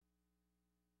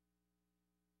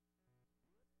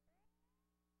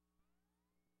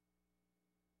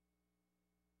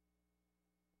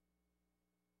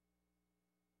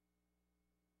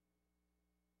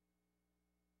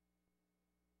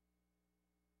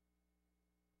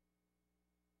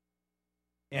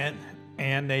And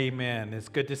and amen. It's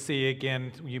good to see you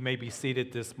again. You may be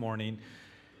seated this morning.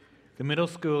 The middle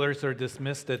schoolers are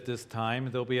dismissed at this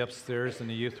time. They'll be upstairs in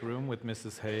the youth room with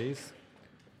Mrs. Hayes.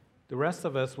 The rest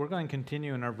of us, we're going to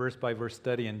continue in our verse-by-verse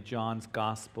study in John's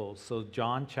Gospel. So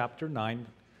John chapter 9,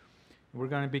 we're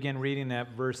going to begin reading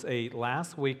at verse 8.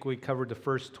 Last week we covered the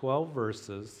first 12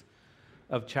 verses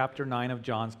of chapter 9 of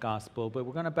John's Gospel, but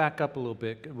we're going to back up a little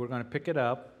bit. We're going to pick it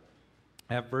up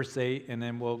at verse 8, and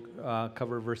then we'll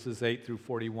cover verses 8 through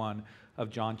 41 of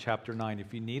John chapter 9.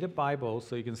 If you need a Bible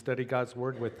so you can study God's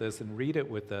Word with us and read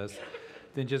it with us,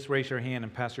 then just raise your hand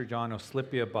and Pastor John will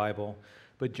slip you a Bible.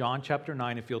 But John chapter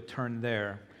 9, if you'll turn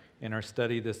there in our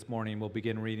study this morning, we'll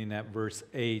begin reading at verse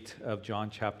 8 of John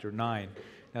chapter 9.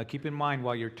 Now keep in mind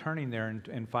while you're turning there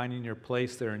and finding your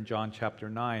place there in John chapter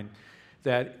 9,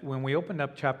 that when we opened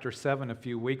up chapter 7 a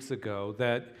few weeks ago,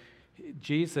 that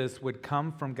Jesus would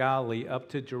come from Galilee up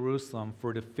to Jerusalem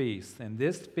for the feast. And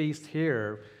this feast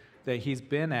here that he's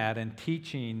been at and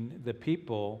teaching the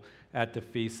people at the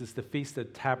feast is the Feast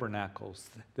of Tabernacles.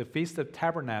 The Feast of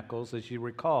Tabernacles, as you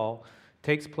recall,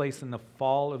 takes place in the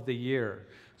fall of the year.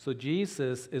 So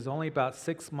Jesus is only about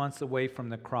 6 months away from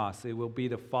the cross. It will be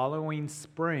the following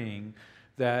spring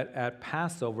that at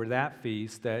Passover, that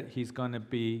feast, that he's going to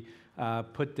be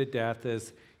put to death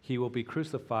as he will be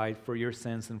crucified for your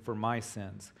sins and for my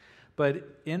sins.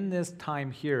 But in this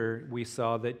time here, we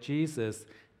saw that Jesus,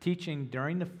 teaching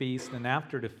during the feast and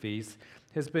after the feast,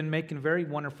 has been making very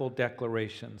wonderful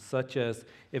declarations, such as,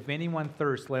 if anyone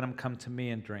thirsts, let him come to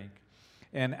me and drink.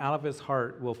 And out of his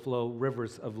heart will flow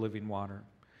rivers of living water.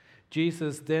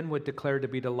 Jesus then would declare to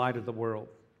be the light of the world.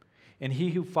 And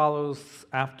he who follows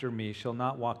after me shall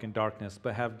not walk in darkness,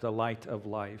 but have the light of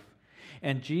life.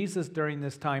 And Jesus, during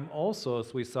this time also,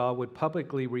 as we saw, would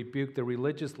publicly rebuke the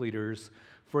religious leaders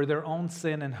for their own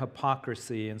sin and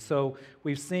hypocrisy. And so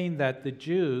we've seen that the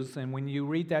Jews, and when you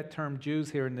read that term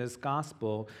Jews here in this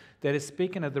gospel, that is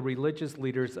speaking of the religious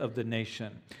leaders of the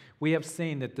nation. We have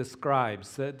seen that the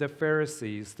scribes, the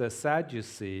Pharisees, the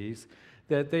Sadducees,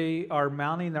 that they are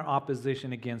mounting their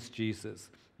opposition against Jesus,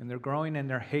 and they're growing in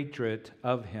their hatred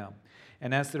of him.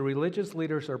 And as the religious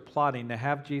leaders are plotting to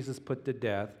have Jesus put to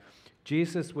death,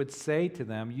 Jesus would say to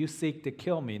them, "You seek to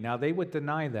kill me." Now, they would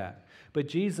deny that. But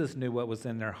Jesus knew what was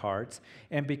in their hearts.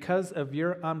 And because of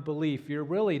your unbelief, you're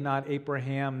really not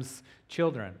Abraham's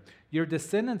children. You're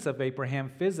descendants of Abraham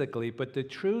physically, but the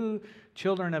true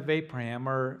children of Abraham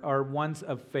are ones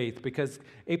of faith, because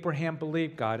Abraham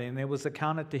believed God, and it was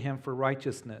accounted to him for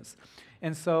righteousness.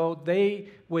 And so they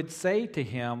would say to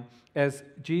him, as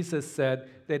Jesus said,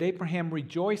 that Abraham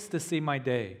rejoiced to see my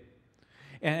day.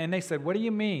 And they said, "What do you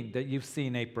mean that you've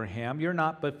seen Abraham? You're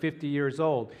not but 50 years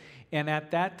old." And at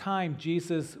that time,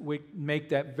 Jesus would make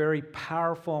that very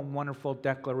powerful and wonderful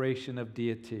declaration of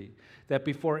deity, that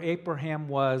before Abraham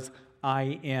was,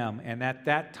 I am. And at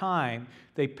that time,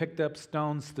 they picked up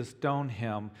stones to stone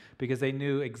him because they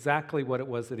knew exactly what it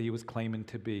was that he was claiming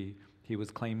to be. He was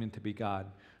claiming to be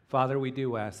God. Father, we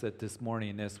do ask that this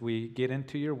morning, as we get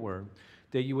into your word,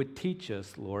 that you would teach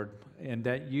us, Lord, and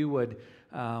that you would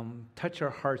touch our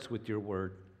hearts with your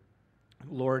word.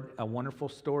 Lord, a wonderful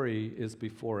story is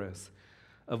before us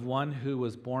of one who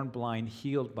was born blind,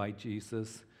 healed by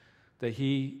Jesus, that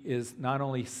he is not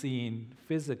only seeing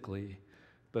physically,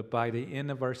 but by the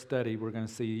end of our study, we're going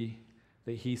to see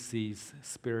that he sees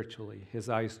spiritually. His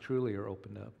eyes truly are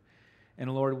opened up.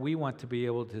 And Lord, we want to be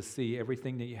able to see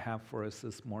everything that you have for us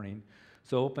this morning.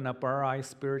 So open up our eyes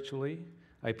spiritually.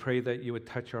 I pray that you would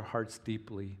touch our hearts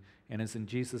deeply. And it's in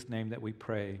Jesus' name that we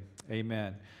pray.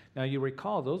 Amen. Now you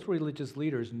recall those religious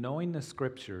leaders, knowing the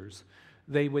scriptures,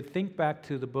 they would think back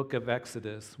to the book of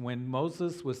Exodus when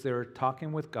Moses was there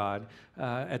talking with God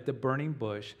at the burning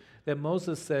bush, that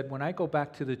Moses said, when I go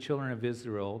back to the children of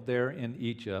Israel there in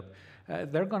Egypt,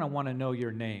 they're going to want to know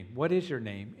your name. What is your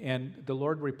name? And the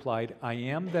Lord replied, I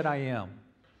am that I am.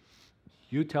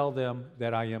 You tell them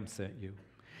that I am sent you.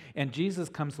 And Jesus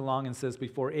comes along and says,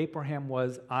 before Abraham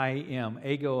was, I am,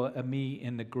 ego eimi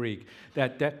in the Greek,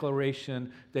 that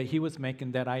declaration that he was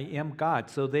making that I am God.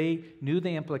 So they knew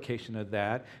the implication of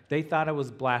that. They thought it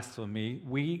was blasphemy.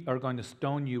 We are going to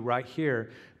stone you right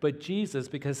here. But Jesus,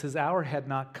 because his hour had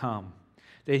not come,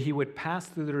 that he would pass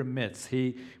through their midst,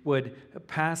 he would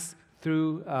pass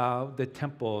through the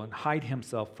temple and hide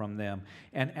himself from them.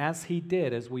 And as he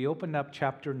did, as we opened up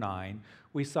chapter 9,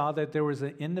 we saw that there was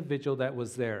an individual that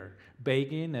was there,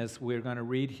 begging, as we're going to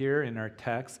read here in our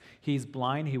text. He's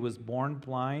blind. He was born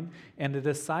blind. And the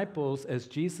disciples, as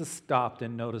Jesus stopped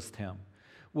and noticed him,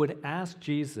 would ask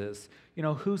Jesus,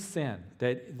 who sinned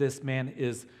that this man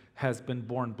has been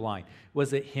born blind?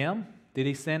 Was it him? Did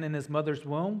he sin in his mother's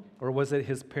womb, or was it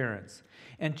his parents?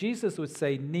 And Jesus would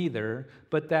say neither,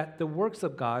 but that the works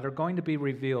of God are going to be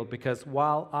revealed, because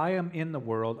while I am in the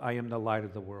world, I am the light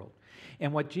of the world.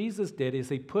 And what Jesus did is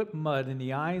he put mud in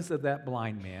the eyes of that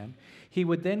blind man. He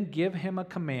would then give him a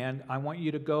command: I want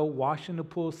you to go wash in the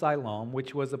pool of Siloam,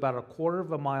 which was about a quarter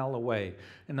of a mile away,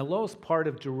 in the lowest part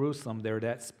of Jerusalem there,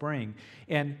 that spring.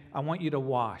 And I want you to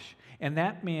wash. And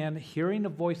that man, hearing the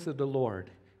voice of the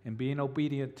Lord and being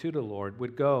obedient to the Lord,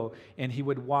 would go and he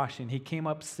would wash, and he came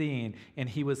up seeing, and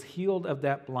he was healed of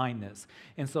that blindness.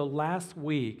 And so last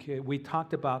week, we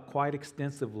talked about quite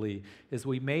extensively as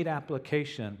we made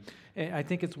application. I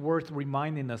think it's worth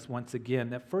reminding us once again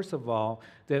that, first of all,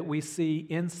 that we see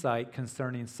insight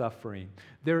concerning suffering.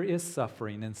 There is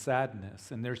suffering and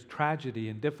sadness, and there's tragedy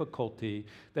and difficulty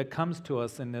that comes to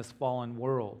us in this fallen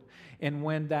world. And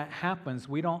when that happens,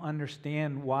 we don't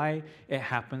understand why it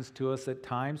happens to us at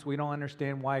times. We don't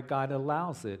understand why God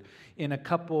allows it. In a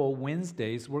couple of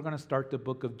Wednesdays, we're going to start the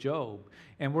book of Job,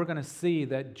 and we're going to see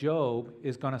that Job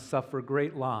is going to suffer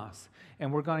great loss.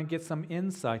 And we're going to get some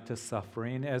insight to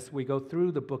suffering as we go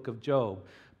through the book of Job.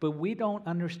 But we don't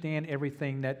understand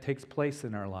everything that takes place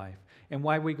in our life, and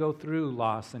why we go through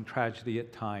loss and tragedy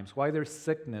at times, why there's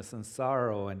sickness and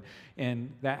sorrow,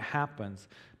 and that happens.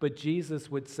 But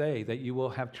Jesus would say that you will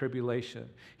have tribulation.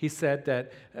 He said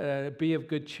that, be of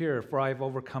good cheer, for I have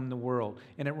overcome the world.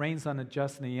 And it rains on the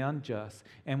just and the unjust.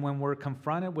 And when we're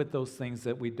confronted with those things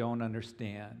that we don't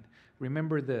understand,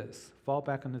 remember this: fall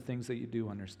back on the things that you do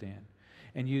understand.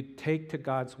 And you take to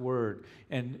God's word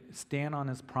and stand on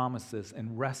his promises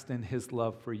and rest in his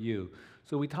love for you.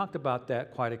 So we talked about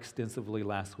that quite extensively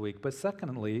last week. But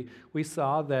secondly, we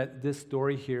saw that this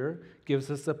story here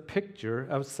gives us a picture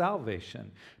of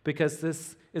salvation, because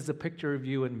this is a picture of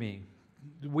you and me.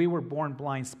 We were born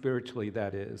blind spiritually,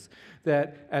 that is.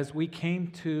 That as we came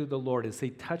to the Lord, as he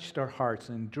touched our hearts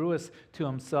and drew us to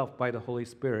himself by the Holy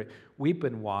Spirit, we've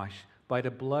been washed by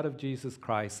the blood of Jesus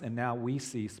Christ, and now we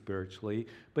see spiritually.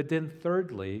 But then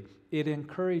thirdly, it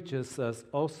encourages us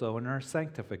also in our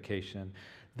sanctification.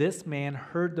 This man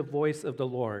heard the voice of the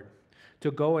Lord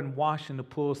to go and wash in the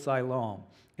pool of Siloam,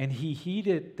 and he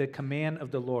heeded the command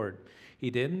of the Lord. He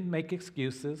didn't make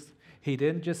excuses. He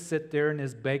didn't just sit there in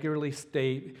his beggarly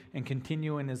state and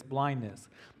continue in his blindness,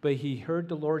 but he heard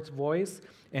the Lord's voice,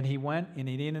 and he went and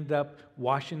he ended up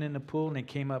washing in the pool, and he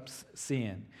came up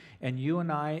seeing. And you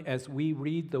and I, as we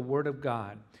read the Word of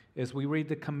God, as we read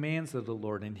the commands of the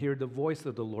Lord and hear the voice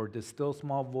of the Lord, the still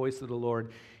small voice of the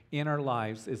Lord in our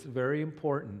lives, it's very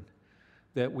important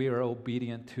that we are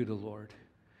obedient to the Lord.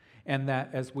 And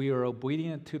that as we are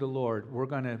obedient to the Lord, we're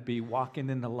going to be walking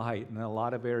in the light in a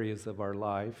lot of areas of our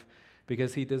life,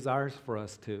 because he desires for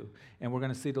us to. And we're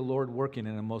going to see the Lord working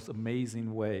in the most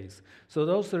amazing ways. So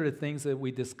those are the things that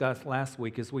we discussed last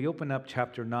week as we open up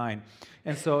chapter 9.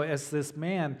 And so as this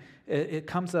man, it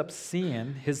comes up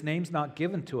seeing, his name's not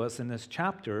given to us in this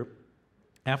chapter.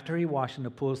 After he washed in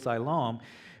the pool of Siloam,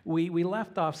 we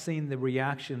left off seeing the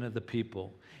reaction of the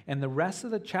people. And the rest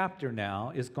of the chapter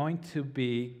now is going to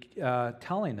be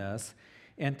telling us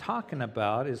and talking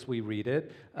about, as we read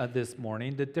it this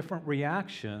morning, the different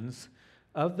reactions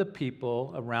of the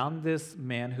people around this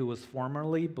man who was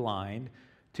formerly blind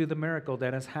to the miracle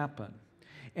that has happened.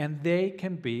 And they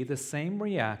can be the same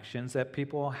reactions that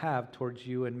people have towards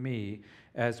you and me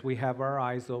as we have our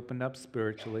eyes opened up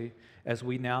spiritually, as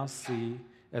we now see,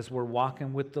 as we're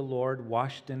walking with the Lord,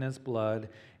 washed in his blood,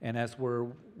 and as we're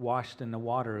washed in the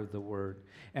water of the word.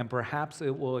 And perhaps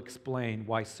it will explain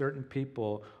why certain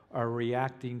people are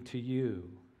reacting to you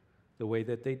the way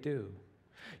that they do.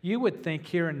 You would think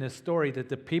here in this story that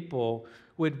the people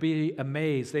would be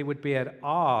amazed. They would be at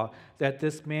awe that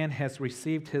this man has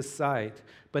received his sight,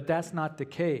 but that's not the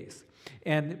case.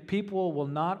 And people will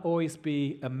not always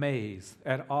be amazed,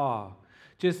 at awe,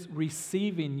 just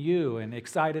receiving you and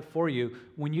excited for you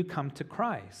when you come to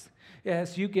Christ.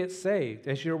 As you get saved,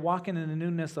 as you're walking in the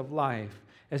newness of life,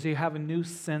 as you have a new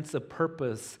sense of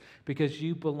purpose because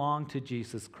you belong to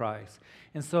Jesus Christ.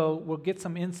 And so we'll get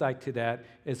some insight to that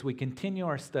as we continue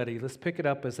our study. Let's pick it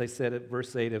up, as I said, at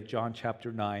verse 8 of John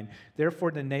chapter 9.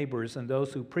 Therefore the neighbors and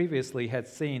those who previously had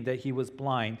seen that he was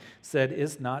blind said,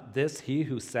 "Is not this he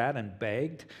who sat and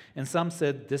begged?" And some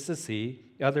said, "This is he."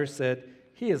 Others said,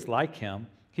 "He is like him."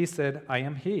 He said, "I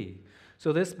am he."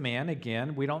 So this man,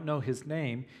 again, we don't know his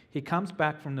name, he comes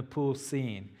back from the pool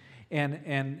seeing.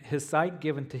 And his sight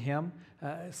given to him,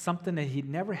 something that he'd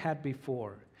never had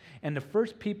before. And the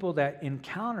first people that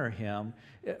encounter him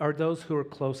are those who are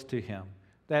close to him.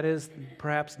 That is,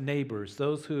 perhaps neighbors,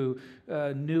 those who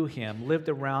knew him, lived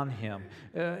around him.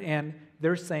 And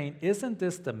they're saying, isn't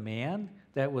this the man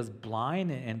that was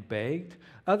blind and begged?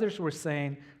 Others were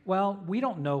saying, well, we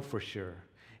don't know for sure.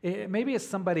 Maybe it's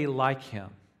somebody like him,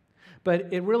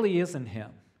 but it really isn't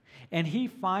him. And he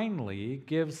finally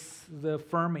gives the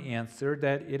firm answer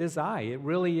that it is I. It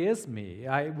really is me.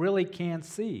 I really can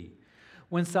see.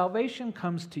 When salvation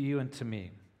comes to you and to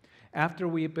me, after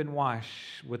we've been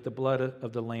washed with the blood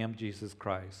of the Lamb, Jesus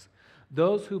Christ,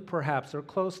 those who perhaps are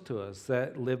close to us,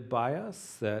 that live by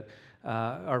us, that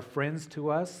are friends to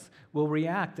us, will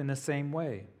react in the same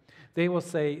way. They will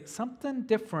say, something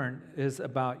different is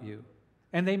about you.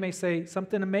 And they may say,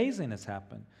 something amazing has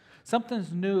happened.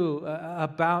 Something's new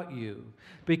about you,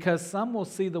 because some will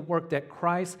see the work that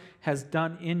Christ has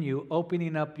done in you,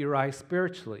 opening up your eyes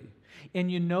spiritually.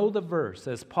 And you know the verse,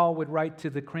 as Paul would write to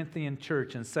the Corinthian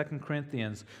church in 2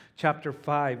 Corinthians chapter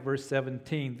 5, verse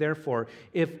 17. Therefore,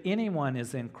 if anyone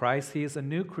is in Christ, he is a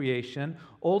new creation.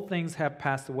 Old things have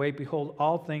passed away. Behold,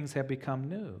 all things have become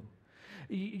new.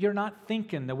 You're not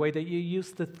thinking the way that you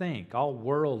used to think, all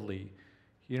worldly.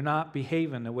 You're not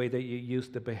behaving the way that you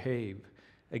used to behave.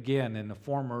 Again, in the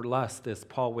former lust, as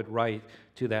Paul would write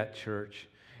to that church.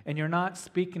 And you're not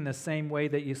speaking the same way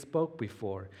that you spoke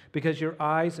before, because your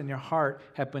eyes and your heart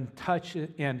have been touched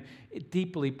in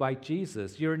deeply by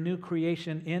Jesus. You're a new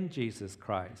creation in Jesus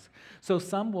Christ. So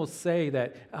some will say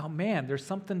that, oh man, there's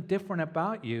something different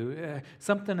about you.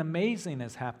 Something amazing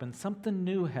has happened. Something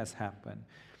new has happened.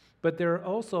 But there are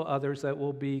also others that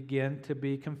will begin to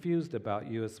be confused about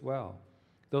you as well.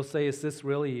 They'll say, is this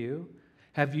really you?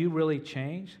 Have you really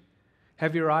changed?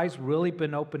 Have your eyes really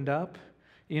been opened up?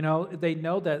 You know, they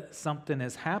know that something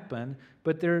has happened,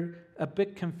 but they're a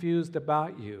bit confused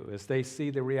about you as they see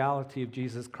the reality of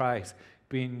Jesus Christ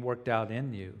being worked out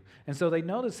in you. And so they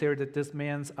notice here that this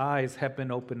man's eyes have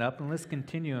been opened up. And let's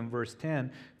continue in verse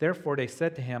 10. Therefore they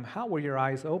said to him, how were your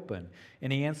eyes opened?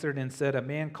 And he answered and said, a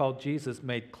man called Jesus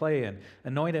made clay and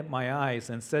anointed my eyes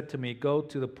and said to me, go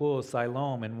to the pool of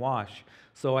Siloam and wash.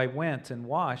 So I went and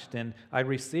washed, and I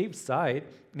received sight.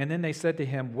 And then they said to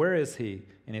him, where is he?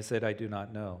 And he said, I do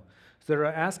not know. So they're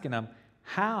asking him,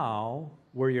 how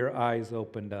were your eyes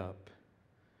opened up?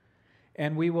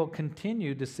 And we will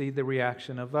continue to see the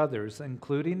reaction of others,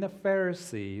 including the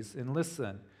Pharisees. And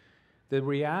listen, the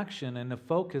reaction and the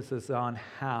focus is on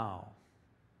how.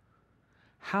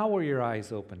 How were your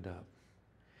eyes opened up?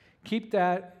 Keep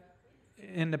that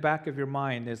in the back of your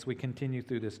mind as we continue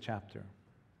through this chapter.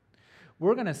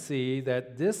 We're going to see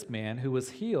that this man who was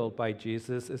healed by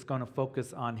Jesus is going to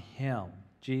focus on him,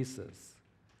 Jesus.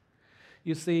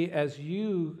 You see, as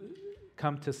you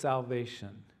come to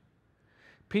salvation,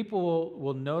 people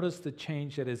will notice the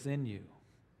change that is in you,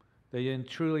 that you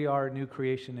truly are a new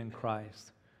creation in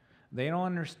Christ. They don't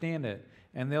understand it,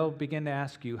 and they'll begin to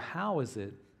ask you, how is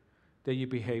it that you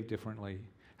behave differently?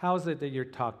 How is it that you're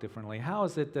taught differently? How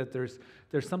is it that there's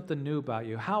something new about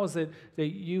you? How is it that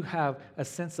you have a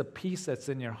sense of peace that's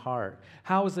in your heart?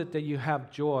 How is it that you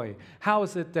have joy? How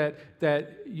is it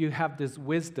that you have this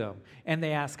wisdom? And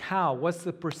they ask, how? What's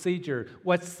the procedure?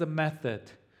 What's the method?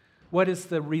 What is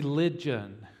the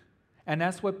religion? And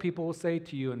that's what people will say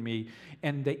to you and me.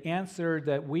 And the answer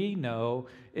that we know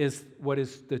is what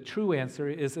is the true answer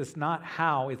is it's not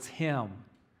how, it's him.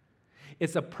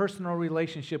 It's a personal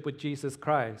relationship with Jesus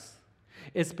Christ.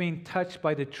 It's being touched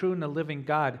by the true and the living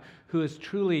God who has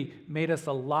truly made us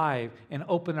alive and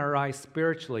opened our eyes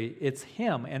spiritually. It's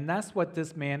him, and that's what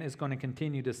this man is going to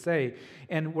continue to say.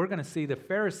 And we're going to see the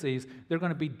Pharisees, they're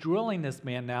going to be drilling this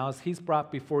man now as he's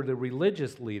brought before the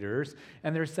religious leaders,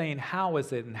 and they're saying, how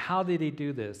is it, and how did he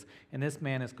do this? And this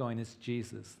man is going, it's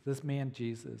Jesus. This man,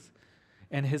 Jesus.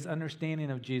 And his understanding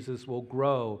of Jesus will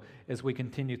grow as we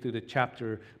continue through the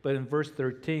chapter. But in verse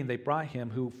 13, they brought him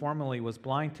who formerly was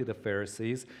blind to the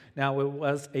Pharisees. Now it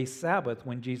was a Sabbath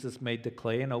when Jesus made the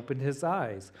clay and opened his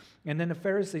eyes. And then the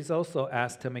Pharisees also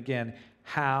asked him again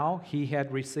how he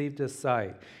had received his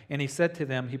sight. And he said to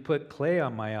them, he put clay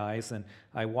on my eyes, and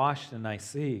I washed and I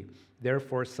see.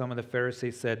 Therefore, some of the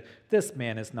Pharisees said, this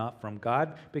man is not from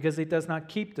God, because he does not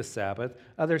keep the Sabbath.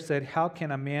 Others said, how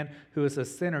can a man who is a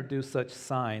sinner do such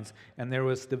signs? And there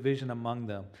was division among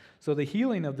them. So the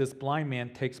healing of this blind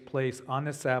man takes place on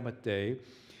the Sabbath day,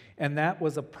 and that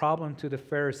was a problem to the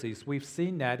Pharisees. We've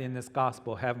seen that in this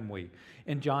gospel, haven't we?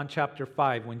 In John chapter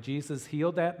 5, when Jesus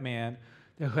healed that man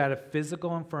who had a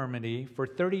physical infirmity for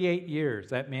 38 years,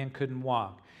 that man couldn't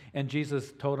walk. And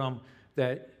Jesus told him,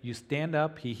 that you stand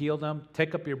up, he healed them,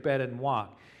 take up your bed and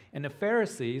walk. And the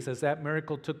Pharisees, as that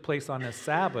miracle took place on the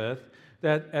Sabbath,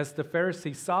 that as the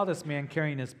Pharisees saw this man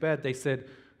carrying his bed, they said,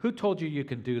 who told you you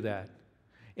can do that?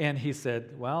 And he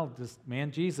said, well, this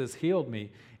man Jesus healed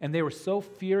me. And they were so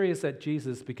furious at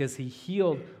Jesus because he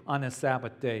healed on a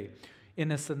Sabbath day. In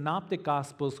the Synoptic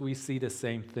Gospels, we see the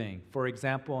same thing. For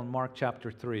example, in Mark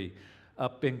chapter 3,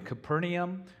 up in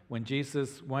Capernaum, when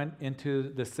Jesus went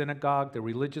into the synagogue, the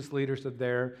religious leaders are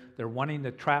there. They're wanting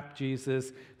to trap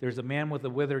Jesus. There's a man with a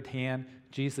withered hand.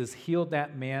 Jesus healed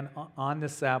that man on the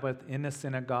Sabbath in the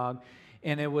synagogue.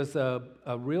 And it was a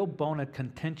real bone of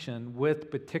contention with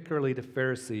particularly the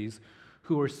Pharisees,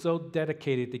 who were so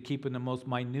dedicated to keeping the most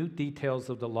minute details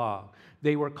of the law.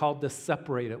 They were called the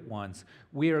separated ones.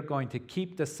 We are going to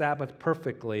keep the Sabbath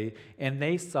perfectly. And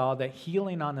they saw that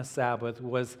healing on the Sabbath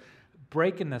was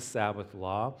breaking the Sabbath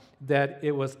law, that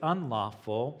it was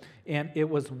unlawful, and it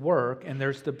was work, and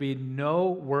there's to be no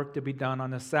work to be done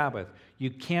on the Sabbath. You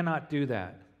cannot do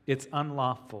that. It's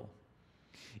unlawful.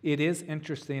 It is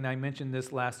interesting, I mentioned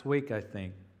this last week, I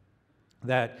think,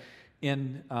 that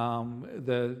in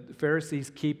the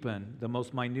Pharisees keeping the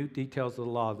most minute details of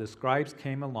the law, the scribes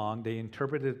came along, they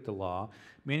interpreted the law.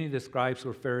 Many of the scribes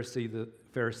were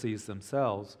Pharisees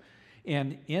themselves.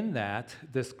 And in that,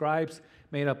 the scribes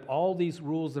made up all these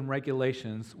rules and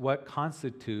regulations, what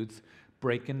constitutes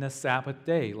breaking the Sabbath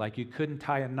day. Like you couldn't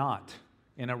tie a knot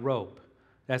in a rope.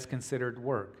 That's considered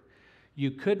work.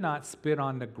 You could not spit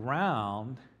on the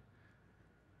ground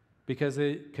because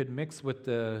it could mix with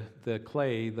the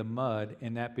clay, the mud,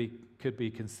 and that could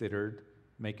be considered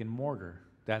making mortar.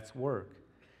 That's work.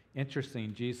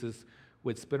 Interesting, Jesus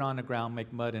would spit on the ground,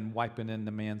 make mud, and wipe it in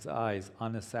the man's eyes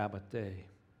on the Sabbath day.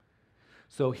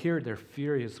 So here they're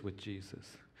furious with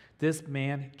Jesus. This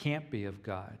man can't be of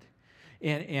God.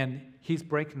 And he's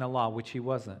breaking the law, which he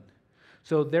wasn't.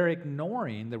 So they're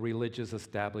ignoring the religious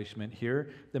establishment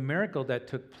here. The miracle that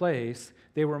took place,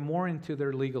 they were more into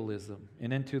their legalism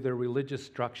and into their religious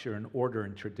structure and order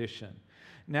and tradition.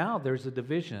 Now there's a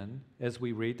division, as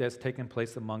we read, that's taken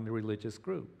place among the religious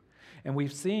group. And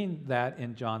we've seen that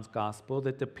in John's gospel,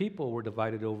 that the people were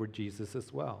divided over Jesus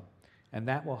as well. And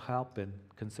that will happen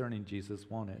concerning Jesus,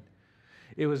 won't it?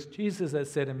 It was Jesus that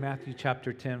said in Matthew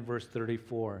chapter 10, verse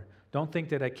 34, "Don't think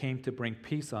that I came to bring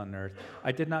peace on earth.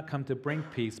 I did not come to bring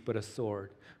peace, but a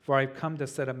sword. For I've come to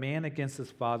set a man against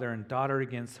his father and daughter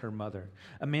against her mother.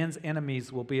 A man's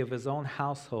enemies will be of his own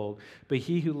household, but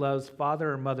he who loves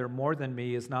father or mother more than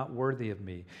me is not worthy of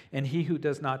me. And he who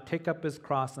does not take up his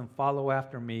cross and follow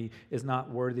after me is not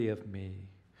worthy of me."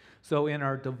 So in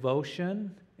our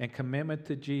devotion and commitment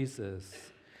to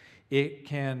Jesus, it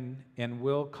can and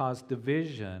will cause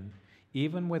division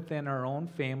even within our own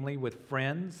family, with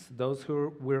friends, those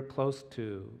who we're close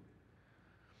to.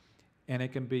 And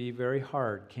it can be very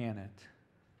hard, can it?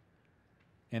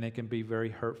 And it can be very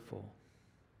hurtful.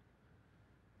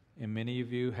 And many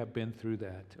of you have been through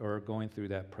that or are going through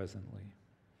that presently.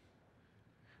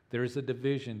 There is a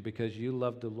division because you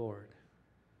love the Lord.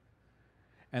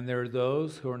 And there are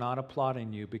those who are not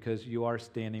applauding you because you are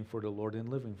standing for the Lord and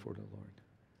living for the Lord.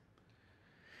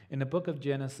 In the book of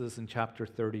Genesis in chapter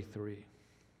 33,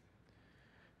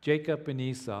 Jacob and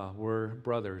Esau were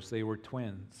brothers. They were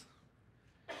twins.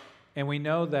 And we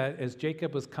know that as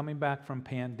Jacob was coming back from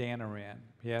Padan-aram,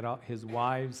 he had his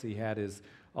wives, he had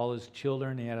all his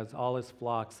children, he had all his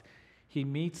flocks. He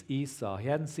meets Esau. He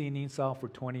hadn't seen Esau for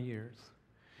 20 years.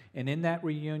 And in that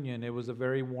reunion, it was a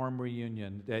very warm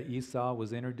reunion that Esau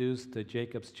was introduced to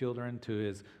Jacob's children, to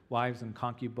his wives and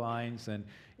concubines,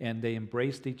 and they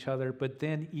embraced each other. But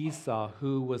then Esau,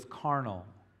 who was carnal,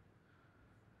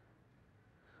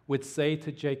 would say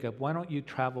to Jacob, "Why don't you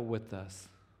travel with us?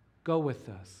 Go with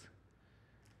us."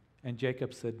 And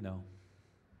Jacob said, "No.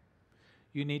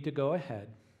 You need to go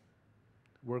ahead.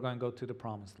 We're going to go to the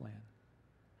promised land."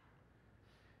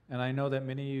 And I know that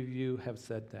many of you have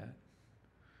said that.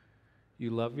 You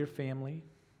love your family,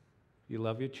 you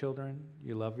love your children,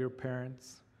 you love your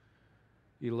parents,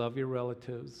 you love your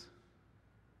relatives,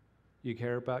 you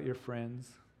care about your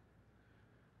friends,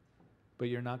 but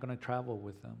you're not going to travel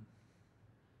with them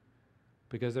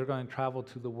because they're going to travel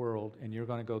to the world and you're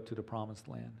going to go to the promised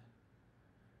land.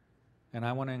 And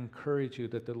I want to encourage you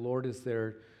that the Lord is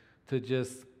there to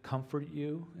just comfort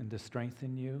you and to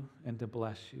strengthen you and to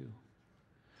bless you.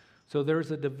 So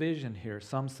there's a division here.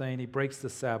 Some saying he breaks the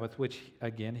Sabbath, which,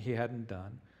 again, he hadn't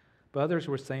done. But others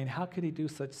were saying, how could he do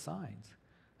such signs?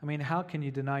 I mean, how can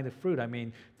you deny the fruit? I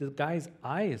mean, the guy's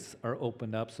eyes are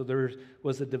opened up, so there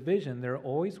was a division. There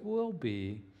always will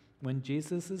be when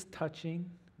Jesus is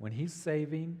touching, when he's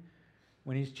saving,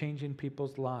 when he's changing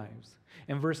people's lives.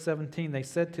 In verse 17, they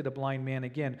said to the blind man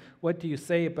again, "What do you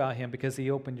say about him because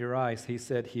he opened your eyes?" He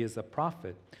said, "He is a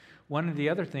prophet." One of the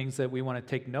other things that we want to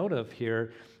take note of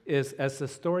here is as the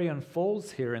story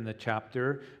unfolds here in the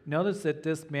chapter, notice that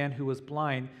this man who was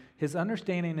blind, his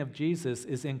understanding of Jesus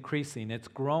is increasing, it's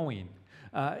growing.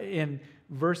 In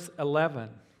verse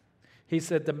 11, he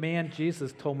said, the man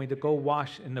Jesus told me to go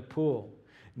wash in the pool.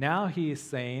 Now he is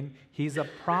saying he's a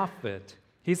prophet.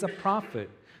 He's a prophet.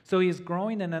 So he's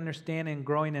growing in understanding,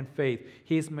 growing in faith.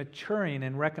 He's maturing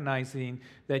and recognizing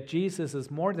that Jesus is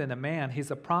more than a man.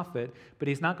 He's a prophet, but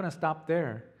he's not going to stop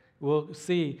there. We'll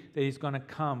see that he's going to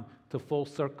come to full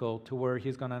circle to where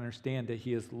he's going to understand that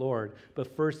he is Lord.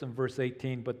 But first in verse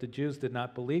 18, but the Jews did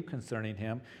not believe concerning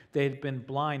him. They had been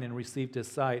blind and received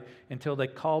his sight until they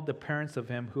called the parents of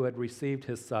him who had received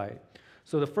his sight.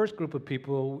 So the first group of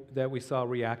people that we saw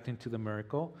reacting to the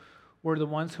miracle were the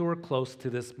ones who were close to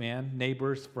this man,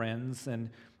 neighbors, friends, and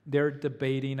they're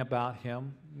debating about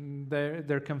him.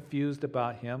 They're confused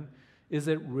about him. Is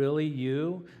it really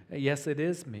you? Yes, it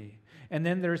is me. And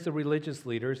then there's the religious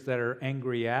leaders that are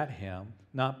angry at him,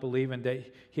 not believing that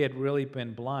he had really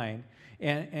been blind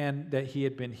and that he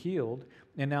had been healed.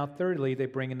 And now thirdly, they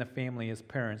bring in the family, his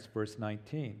parents, verse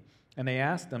 19. And they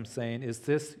ask them, saying, is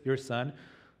this your son,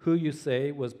 who you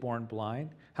say was born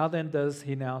blind? How then does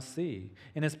he now see?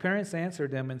 And his parents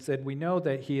answered him and said, we know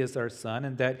that he is our son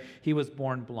and that he was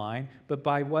born blind, but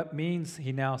by what means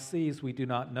he now sees we do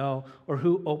not know, or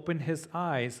who opened his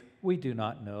eyes we do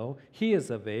not know. He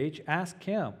is of age. Ask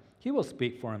him. He will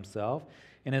speak for himself.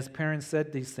 And his parents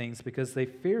said these things because they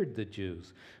feared the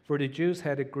Jews. For the Jews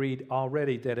had agreed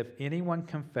already that if anyone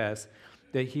confessed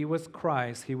that he was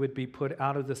Christ, he would be put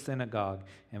out of the synagogue.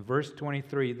 In verse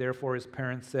 23, therefore his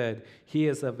parents said, he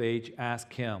is of age,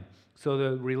 ask him. So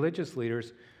the religious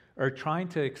leaders are trying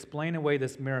to explain away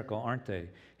this miracle, aren't they?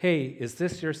 Hey, is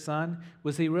this your son?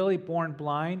 Was he really born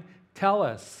blind? Tell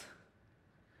us.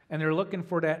 And they're looking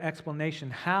for that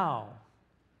explanation. How?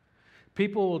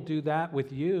 People will do that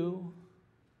with you.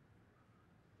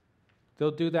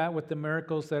 They'll do that with the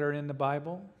miracles that are in the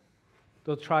Bible.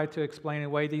 They'll try to explain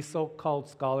away. These so-called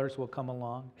scholars will come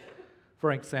along.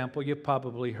 For example, you've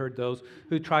probably heard those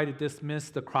who try to dismiss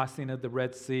the crossing of the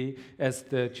Red Sea as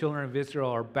the children of Israel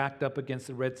are backed up against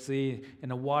the Red Sea and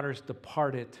the waters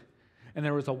departed. And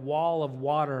there was a wall of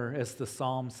water, as the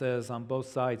psalm says, on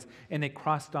both sides, and they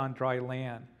crossed on dry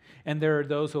land. And there are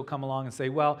those who will come along and say,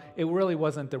 well, it really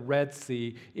wasn't the Red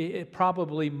Sea. It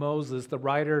probably Moses, the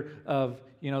writer of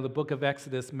the book of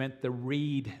Exodus, meant the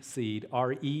reed seed,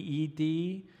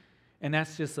 R-E-E-D. And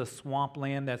that's just a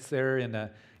swampland that's there in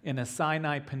the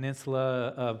Sinai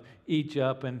Peninsula of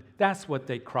Egypt. And that's what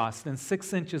they crossed in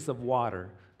 6 inches of water.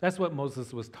 That's what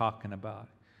Moses was talking about.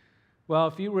 Well,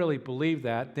 if you really believe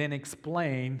that, then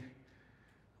explain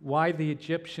why the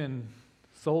Egyptian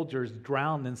soldiers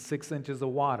drowned in 6 inches of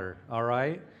water, all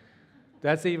right?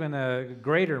 That's even a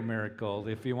greater miracle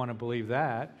if you want to believe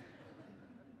that.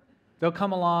 They'll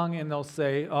come along and they'll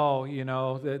say,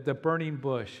 the burning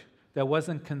bush that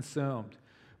wasn't consumed.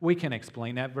 We can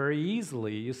explain that very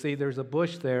easily. You see, there's a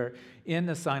bush there in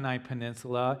the Sinai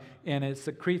Peninsula, and it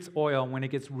secretes oil. When it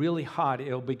gets really hot,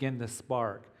 it'll begin to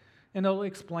spark. And they'll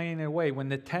explain it away. When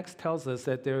the text tells us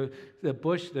that the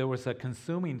bush, there was a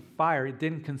consuming fire, it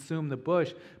didn't consume the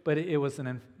bush, but it was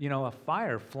a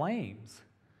fire, flames.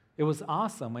 It was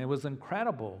awesome. It was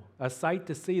incredible. A sight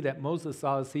to see that Moses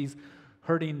saw as he's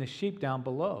herding the sheep down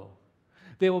below.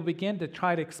 They will begin to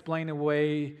try to explain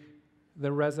away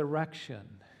the resurrection.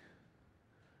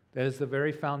 That is the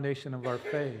very foundation of our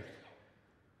faith.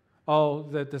 Oh,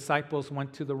 the disciples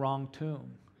went to the wrong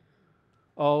tomb.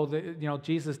 Oh,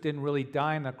 Jesus didn't really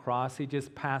die on the cross. He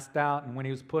just passed out. And when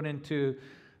he was put into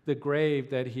the grave,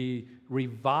 that he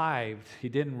revived. He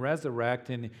didn't resurrect.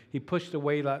 And he pushed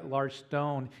away that large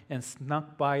stone and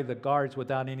snuck by the guards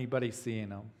without anybody seeing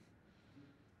him.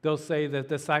 They'll say that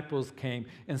disciples came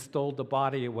and stole the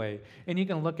body away. And you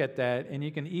can look at that and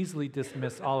you can easily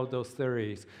dismiss all of those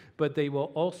theories. But they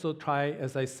will also try,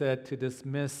 as I said, to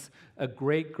dismiss a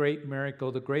great, great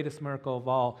miracle, the greatest miracle of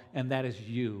all, and that is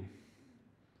you.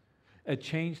 A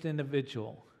changed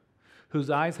individual whose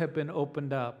eyes have been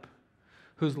opened up,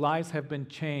 whose lives have been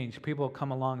changed. People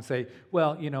come along and say,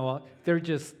 well, they're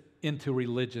just into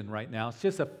religion right now. It's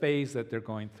just a phase that they're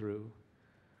going through.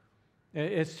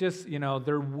 It's just,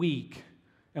 they're weak.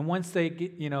 And once they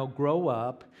get, grow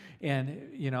up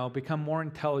and, become more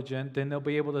intelligent, then they'll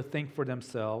be able to think for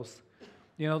themselves.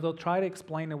 They'll try to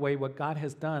explain away what God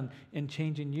has done in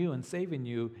changing you and saving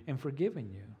you and forgiving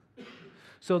you.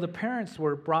 So the parents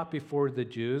were brought before the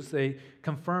Jews. They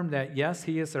confirmed that, yes,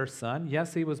 he is our son.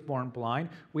 Yes, he was born blind.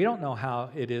 We don't know how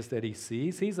it is that he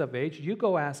sees. He's of age. You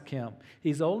go ask him.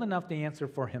 He's old enough to answer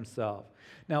for himself.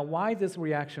 Now, why this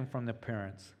reaction from the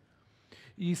parents?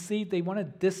 You see, they want to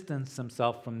distance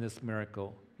themselves from this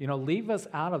miracle. Leave us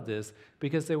out of this,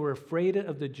 because they were afraid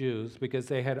of the Jews, because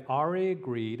they had already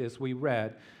agreed, as we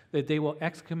read, that they will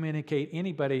excommunicate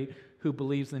anybody who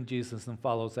believes in Jesus and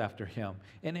follows after him.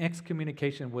 And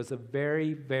excommunication was a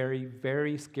very, very,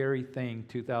 very scary thing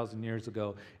 2,000 years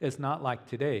ago. It's not like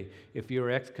today. If you were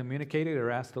excommunicated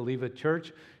or asked to leave a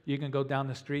church, you can go down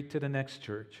the street to the next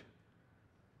church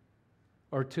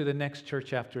or to the next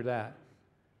church after that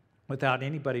without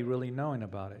anybody really knowing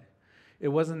about it. It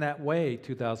wasn't that way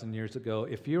 2,000 years ago.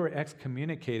 If you were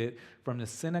excommunicated from the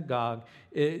synagogue,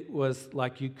 it was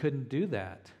like you couldn't do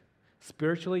that.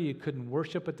 Spiritually, you couldn't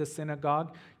worship at the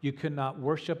synagogue. You could not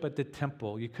worship at the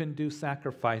temple. You couldn't do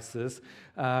sacrifices.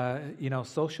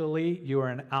 Socially, you were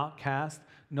an outcast.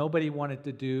 Nobody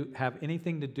wanted to have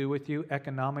anything to do with you.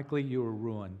 Economically, you were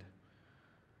ruined.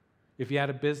 If you had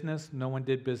a business, no one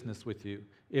did business with you.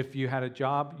 If you had a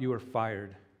job, you were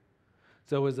fired.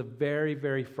 So it was a very,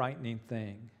 very frightening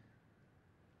thing.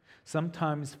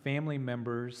 Sometimes family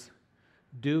members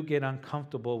do get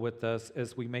uncomfortable with us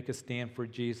as we make a stand for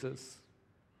Jesus.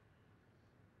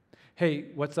 Hey,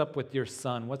 what's up with your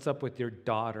son? What's up with your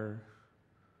daughter?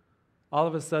 All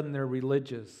of a sudden, they're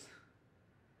religious.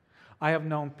 I have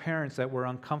known parents that were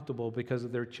uncomfortable because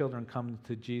of their children coming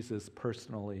to Jesus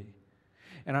personally.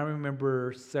 And I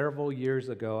remember several years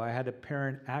ago, I had a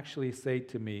parent actually say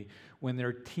to me, when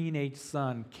their teenage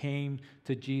son came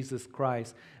to Jesus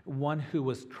Christ, one who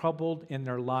was troubled in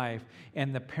their life,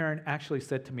 and the parent actually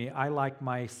said to me, I like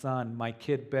my son, my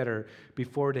kid better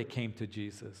before they came to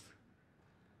Jesus.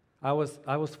 I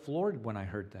was floored when I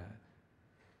heard that.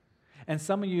 And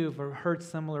some of you have heard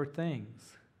similar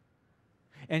things.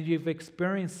 And you've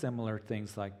experienced similar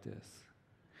things like this.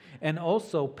 And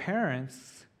also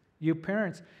parents,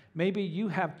 maybe you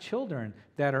have children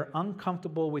that are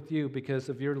uncomfortable with you because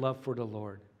of your love for the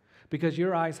Lord, because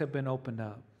your eyes have been opened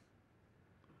up.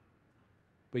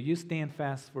 But you stand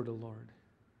fast for the Lord,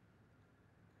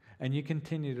 and you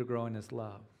continue to grow in His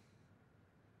love.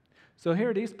 So here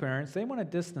are these parents, they want to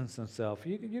distance themselves.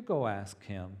 You go ask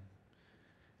him.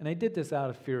 And they did this out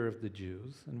of fear of the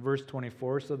Jews. In verse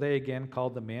 24, so they again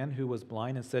called the man who was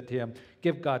blind and said to him,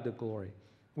 give God the glory.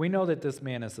 We know that this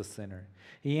man is a sinner.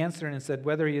 He answered and said,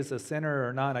 whether he is a sinner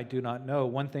or not, I do not know.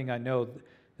 One thing I know,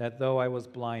 that though I was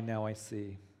blind, now I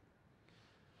see.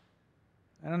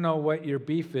 I don't know what your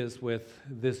beef is with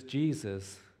this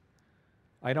Jesus.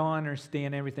 I don't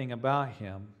understand everything about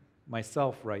him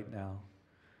myself right now.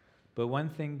 But one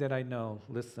thing that I know,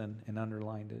 listen and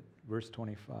underlined it, verse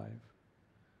 25.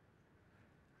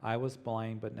 I was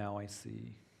blind, but now I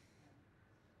see.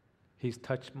 He's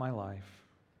touched my life.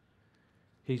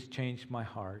 He's changed my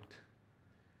heart.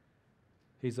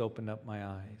 He's opened up my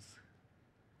eyes.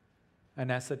 And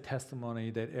that's a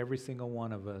testimony that every single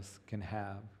one of us can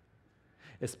have,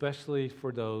 especially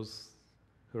for those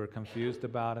who are confused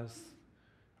about us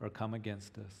or come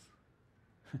against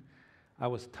us. I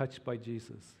was touched by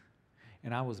Jesus,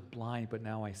 and I was blind, but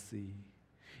now I see.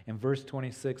 In verse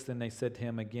 26, then they said to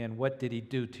him again, what did he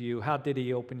do to you? How did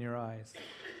he open your eyes?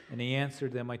 And he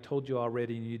answered them, I told you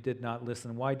already, and you did not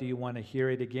listen. Why do you want to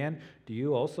hear it again? Do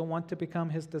you also want to become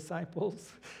his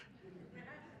disciples?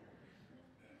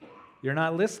 You're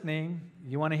not listening.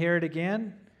 You want to hear it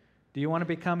again? Do you want to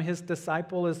become his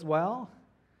disciple as well?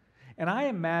 And I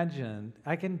imagine,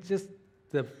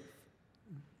 the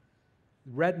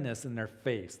redness in their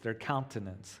face, their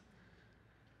countenance.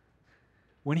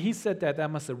 When he said that, that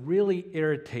must have really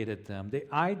irritated them.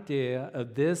 The idea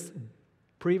of this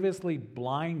previously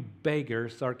blind beggar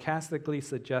sarcastically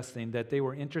suggesting that they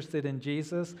were interested in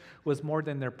Jesus was more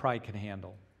than their pride could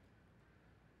handle.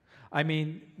 I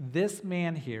mean, this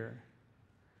man here,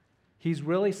 he's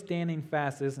really standing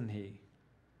fast, isn't he?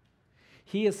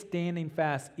 He is standing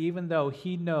fast even though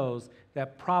he knows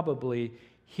that probably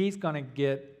he's going to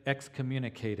get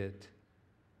excommunicated.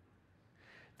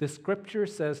 The scripture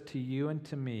says to you and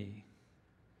to me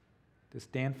to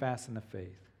stand fast in the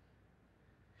faith.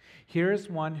 Here's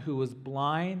one who was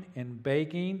blind and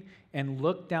begging and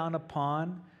looked down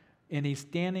upon, and he's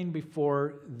standing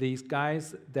before these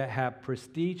guys that have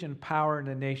prestige and power in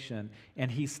the nation,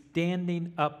 and he's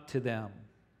standing up to them.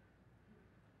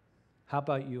 How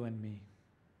about you and me?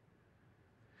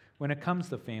 When it comes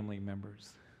to family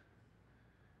members,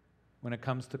 when it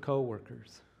comes to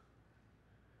coworkers,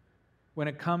 when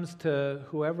it comes to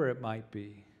whoever it might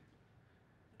be,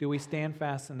 do we stand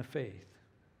fast in the faith?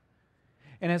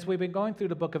 And as we've been going through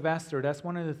the book of Esther, that's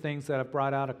one of the things that I've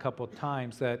brought out a couple of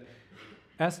times, that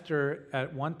Esther,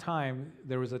 at one time,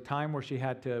 there was a time where she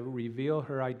had to reveal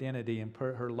her identity and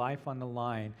put her life on the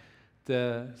line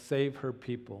to save her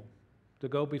people. to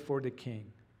go before the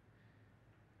king.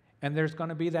 And there's going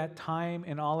to be that time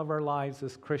in all of our lives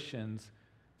as Christians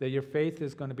that your faith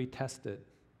is going to be tested.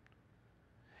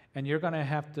 And you're going to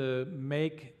have to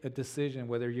make a decision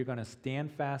whether you're going to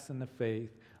stand fast in the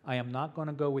faith. I am not going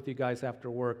to go with you guys after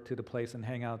work to the place and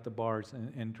hang out at the bars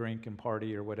and drink and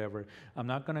party or whatever. I'm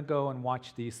not going to go and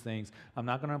watch these things. I'm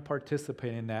not going to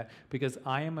participate in that because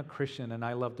I am a Christian and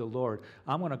I love the Lord.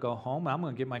 I'm going to go home. I'm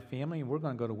going to get my family and we're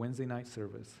going to go to Wednesday night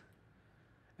service.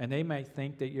 And they might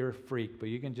think that you're a freak, but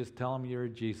you can just tell them you're a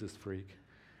Jesus freak.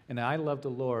 And I love the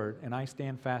Lord, and I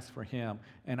stand fast for Him,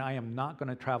 and I am not going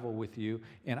to travel with you,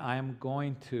 and I am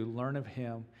going to learn of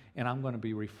Him, and I'm going to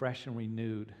be refreshed and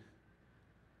renewed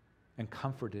and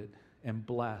comforted and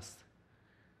blessed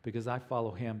because I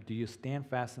follow Him. Do you stand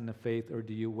fast in the faith, or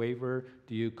do you waver?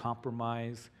 Do you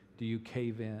compromise? Do you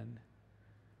cave in?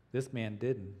 This man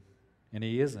didn't, and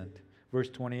he isn't. Verse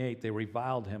 28, they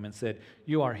reviled him and said,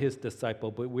 "You are his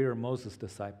disciple, but we are Moses'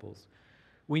 disciples.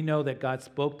 We know that God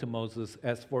spoke to Moses.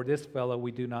 As for this fellow,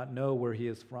 we do not know where he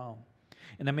is from."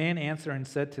 And the man answered and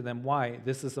said to them, "Why,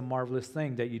 this is a marvelous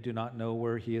thing that you do not know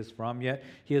where he is from, yet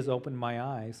he has opened my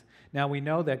eyes. Now we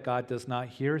know that God does not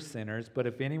hear sinners, but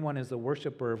if anyone is a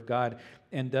worshiper of God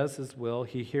and does his will,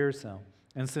 he hears him.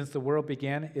 And since the world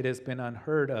began, it has been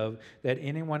unheard of that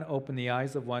anyone opened the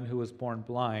eyes of one who was born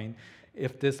blind.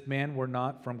 If this man were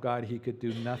not from God, he could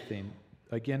do nothing."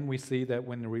 Again, we see that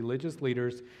when the religious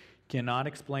leaders cannot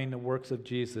explain the works of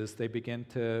Jesus, they begin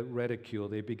to ridicule.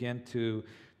 They begin to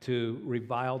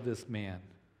revile this man.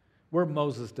 We're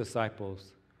Moses'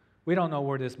 disciples. We don't know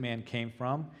where this man came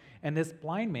from. And this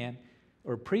blind man,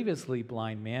 or previously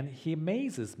blind man, he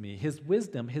amazes me. His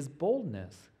wisdom, his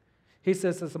boldness. He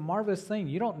says it's a marvelous thing.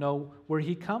 You don't know where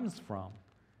he comes from.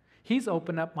 He's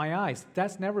opened up my eyes.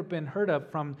 That's never been heard of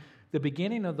from the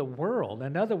beginning of the world.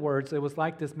 In other words, it was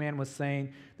like this man was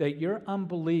saying that your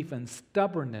unbelief and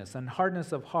stubbornness and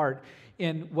hardness of heart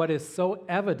in what is so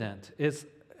evident is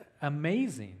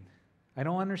amazing. I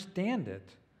don't understand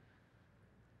it.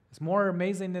 It's more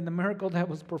amazing than the miracle that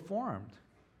was performed.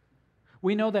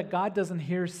 We know that God doesn't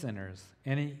hear sinners,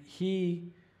 and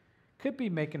he could be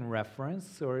making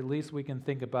reference, or at least we can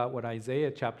think about what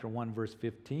Isaiah chapter 1 verse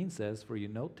 15 says for you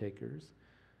note takers.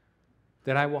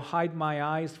 That I will hide my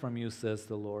eyes from you, says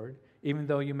the Lord, even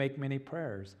though you make many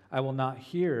prayers. I will not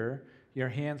hear, your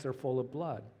hands are full of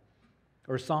blood.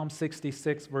 Or Psalm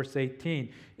 66, verse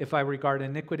 18, if I regard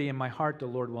iniquity in my heart, the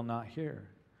Lord will not hear.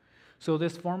 So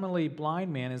this formerly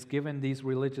blind man is giving these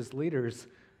religious leaders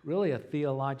really a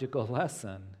theological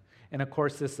lesson. And of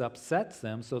course, this upsets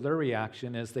them, so their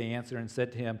reaction is they answered and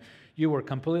said to him, "You were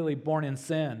completely born in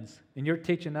sins, and you're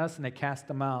teaching us," and they cast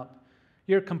him out.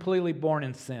 "You're completely born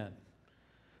in sin.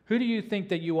 Who do you think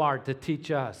that you are to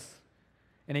teach us?"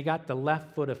 And he got the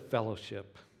left foot of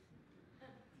fellowship.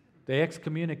 They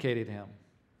excommunicated him.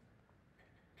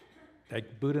 They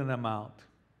booted him out.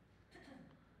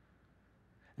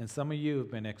 And some of you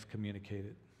have been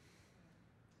excommunicated.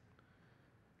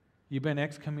 You've been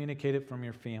excommunicated from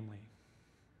your family.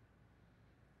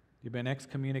 You've been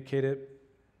excommunicated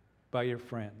by your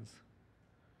friends.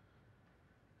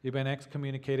 You've been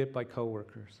excommunicated by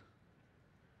coworkers.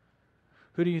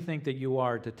 Who do you think that you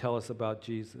are to tell us about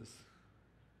Jesus?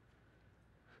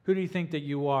 Who do you think that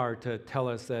you are to tell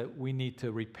us that we need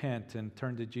to repent and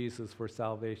turn to Jesus for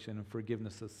salvation and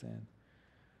forgiveness of sin?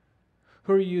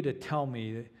 Who are you to tell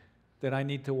me that I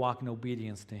need to walk in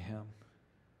obedience to Him?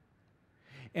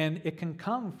 And it can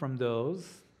come from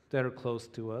those that are close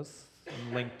to us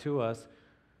and linked to us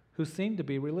who seem to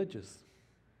be religious.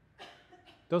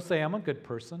 They'll say, "I'm a good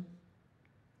person.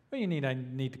 What do you need? I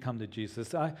need to come to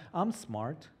Jesus. I'm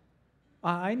smart.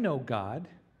 I know God."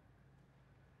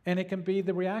 And it can be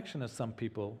the reaction of some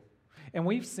people. And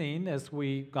we've seen, as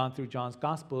we've gone through John's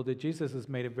gospel, that Jesus has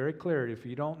made it very clear, if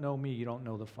you don't know me, you don't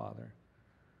know the Father.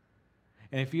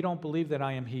 And if you don't believe that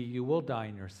I am He, you will die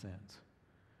in your sins.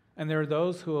 And there are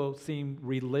those who will seem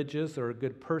religious or a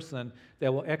good person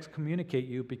that will excommunicate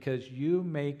you because you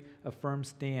make a firm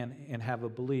stand and have a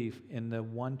belief in the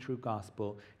one true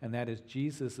gospel, and that is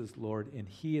Jesus is Lord, and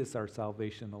He is our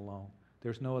salvation alone.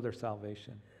 There's no other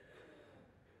salvation.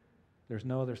 There's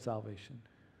no other salvation.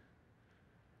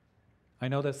 I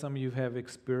know that some of you have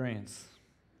experienced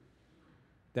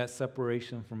that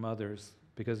separation from others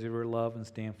because of your love and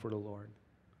stand for the Lord.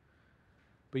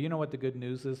 But you know what the good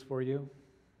news is for you?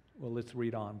 Well, let's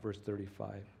read on, verse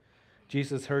 35.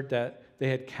 Jesus heard that they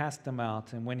had cast him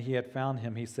out, and when he had found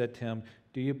him, he said to him,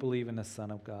 "Do you believe in the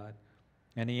Son of God?"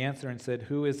 And he answered and said,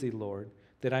 "Who is He, Lord,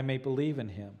 that I may believe in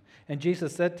Him?" And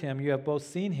Jesus said to him, "You have both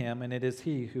seen Him, and it is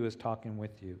He who is talking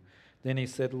with you." Then he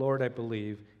said, Lord, I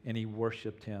believe, and he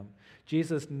worshiped him.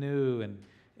 Jesus knew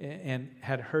and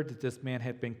had heard that this man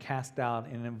had been cast out.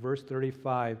 And in verse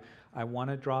 35, I want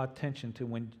to draw attention to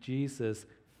when Jesus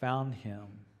found him.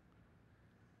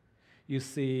 You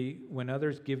see, when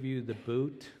others give you the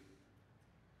boot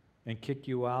and kick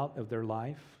you out of their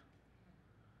life,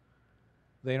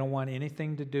 they don't want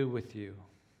anything to do with you.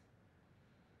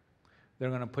 They're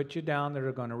going to put you down.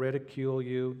 They're going to ridicule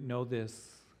you. Know this,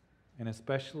 and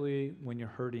especially when you're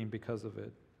hurting because of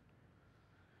it,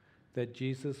 that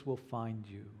Jesus will find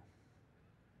you.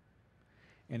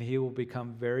 And he will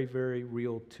become very, very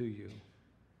real to you.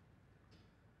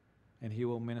 And he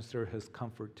will minister his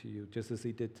comfort to you, just as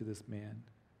he did to this man.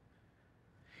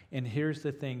 And here's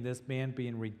the thing, this man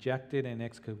being rejected and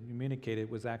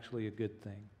excommunicated was actually a good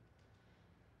thing.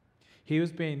 He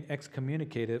was being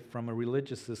excommunicated from a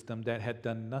religious system that had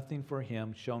done nothing for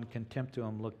him, shown contempt to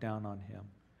him, looked down on him.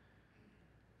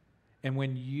 And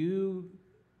when you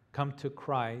come to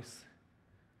Christ,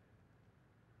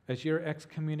 as you're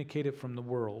excommunicated from the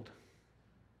world,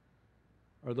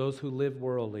 or those who live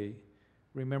worldly,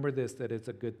 remember this, that it's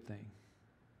a good thing.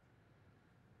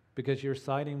 Because you're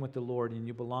siding with the Lord and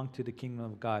you belong to the kingdom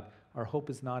of God. Our hope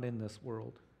is not in this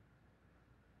world.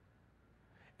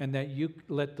 And that you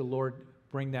let the Lord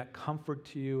bring that comfort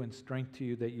to you and strength to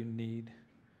you that you need,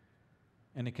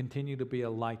 and to continue to be a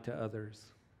light to others.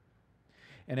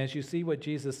 And as you see what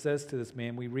Jesus says to this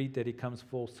man, we read that he comes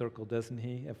full circle, doesn't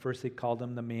he? At first he called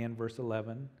him the man, verse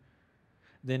 11.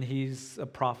 Then he's a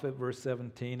prophet, verse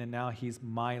 17, and now he's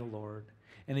my Lord.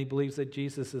 And he believes that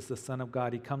Jesus is the Son of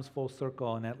God. He comes full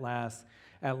circle, and at last,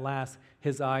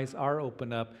 his eyes are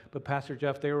opened up. But Pastor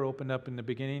Jeff, they were opened up in the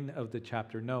beginning of the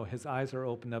chapter. No, his eyes are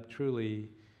opened up truly,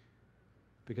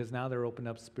 because now they're opened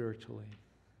up spiritually.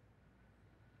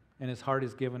 And his heart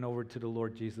is given over to the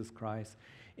Lord Jesus Christ.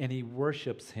 And he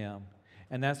worships him.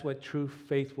 And that's what true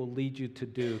faith will lead you to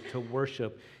do, to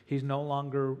worship. He's no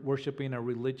longer worshiping a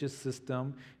religious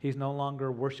system. He's no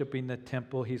longer worshiping the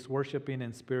temple. He's worshiping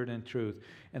in spirit and truth.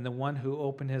 And the one who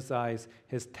opened his eyes,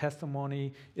 his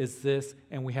testimony is this,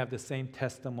 and we have the same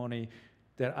testimony,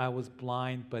 that I was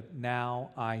blind, but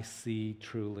now I see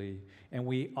truly. And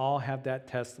we all have that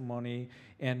testimony,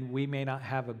 and we may not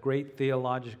have a great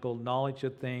theological knowledge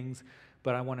of things,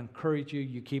 but I want to encourage you,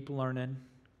 you keep learning.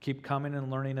 Keep coming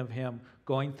and learning of him,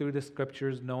 going through the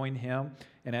scriptures, knowing him.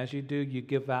 And as you do, you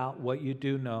give out what you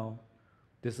do know.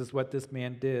 This is what this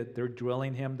man did. They're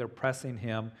drilling him. They're pressing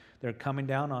him. They're coming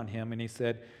down on him. And he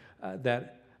said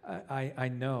that I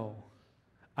know.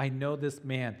 I know this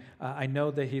man. I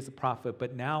know that he's a prophet,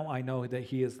 but now I know that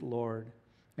he is Lord.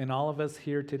 And all of us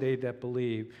here today that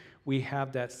believe, we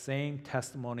have that same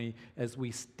testimony as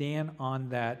we stand on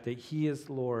that he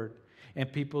is Lord.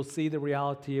 And people see the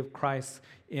reality of Christ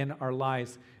in our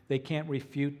lives, they can't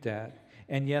refute that.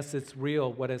 And yes, it's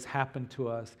real what has happened to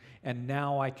us. And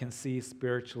now I can see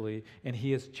spiritually, and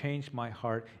he has changed my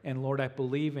heart. And Lord, I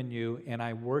believe in you, and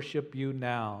I worship you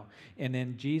now. And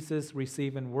in Jesus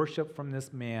receiving worship from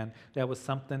this man, that was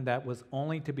something that was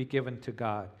only to be given to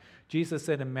God. Jesus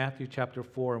said in Matthew chapter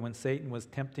 4, when Satan was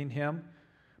tempting him,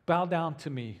 bow down to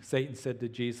me, Satan said to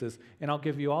Jesus, and I'll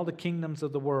give you all the kingdoms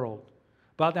of the world.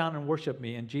 Bow down and worship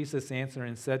me. And Jesus answered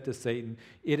and said to Satan,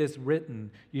 it is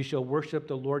written, you shall worship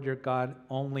the Lord your God,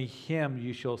 only him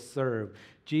you shall serve.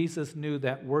 Jesus knew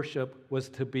that worship was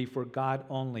to be for God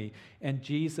only. And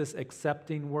Jesus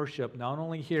accepting worship, not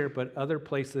only here, but other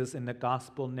places in the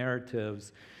gospel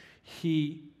narratives,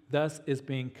 he thus is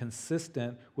being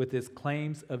consistent with his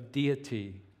claims of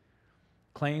deity,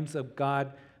 claims of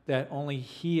God that only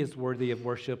he is worthy of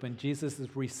worship. And Jesus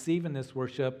is receiving this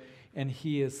worship, and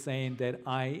he is saying that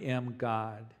I am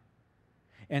God.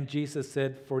 And Jesus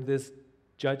said, for this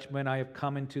judgment I have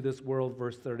come into this world,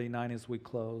 verse 39 as we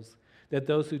close, that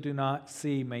those who do not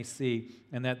see may see,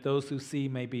 and that those who see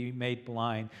may be made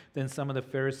blind. Then some of the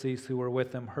Pharisees who were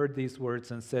with him heard these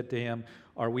words and said to him,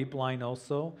 are we blind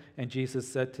also? And Jesus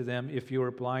said to them, if you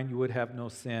were blind, you would have no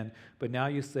sin. But now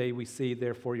you say, we see,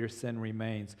 therefore your sin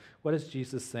remains. What is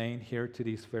Jesus saying here to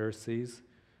these Pharisees?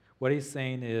 What he's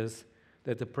saying is,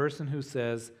 that the person who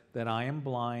says that I am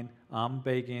blind, I'm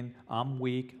begging, I'm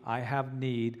weak, I have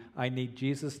need, I need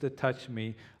Jesus to touch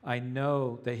me, I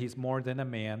know that he's more than a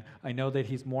man, I know that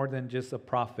he's more than just a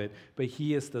prophet, but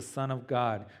he is the Son of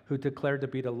God who declared to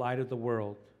be the light of the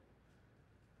world,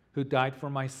 who died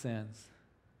for my sins.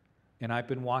 And I've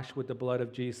been washed with the blood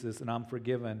of Jesus, and I'm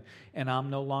forgiven, and I'm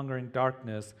no longer in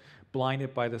darkness,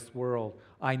 blinded by this world.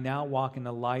 I now walk in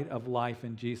the light of life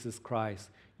in Jesus Christ.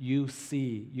 You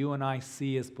see, you and I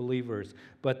see as believers,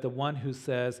 but the one who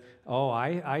says, oh,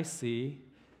 I see,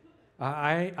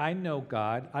 I know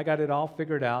God. I got it all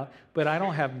figured out, but I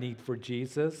don't have need for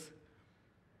Jesus.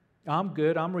 I'm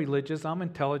good. I'm religious. I'm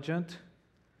intelligent.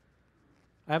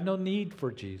 I have no need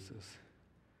for Jesus.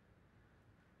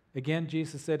 Again,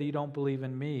 Jesus said, you don't believe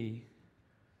in me,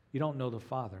 you don't know the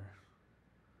Father.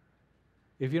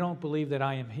 If you don't believe that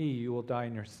I am He, you will die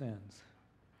in your sins.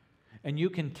 And you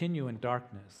continue in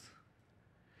darkness.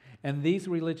 And these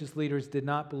religious leaders did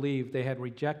not believe, they had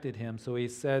rejected Him, so He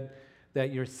said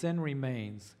that your sin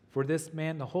remains. For this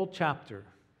man, the whole chapter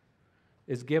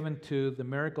is given to the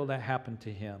miracle that happened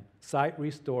to him. Sight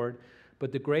restored,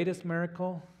 but the greatest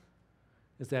miracle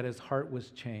is that his heart was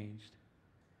changed.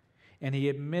 And he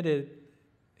admitted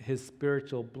his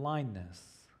spiritual blindness.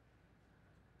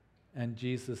 And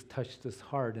Jesus touched his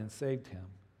heart and saved him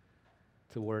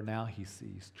to where now he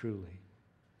sees truly.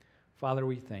 Father,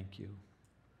 we thank you.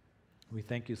 We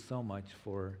thank you so much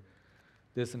for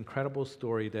this incredible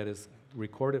story that is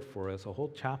recorded for us, a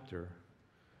whole chapter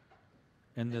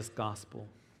in this gospel.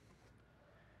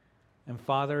 And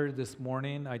Father, this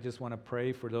morning, I just want to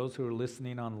pray for those who are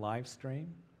listening on live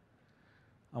stream.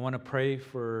 I want to pray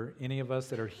for any of us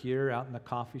that are here out in the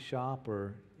coffee shop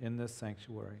or in this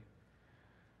sanctuary.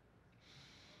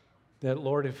 That,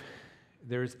 Lord, if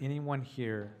there's anyone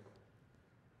here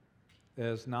that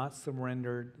has not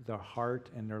surrendered their heart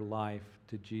and their life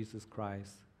to Jesus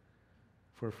Christ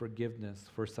for forgiveness,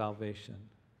 for salvation,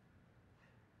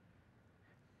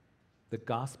 the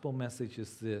gospel message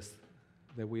is this,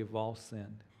 that we have all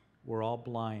sinned. We're all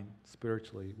blind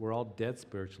spiritually. We're all dead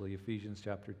spiritually, Ephesians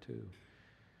chapter 2.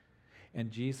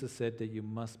 And Jesus said that you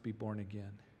must be born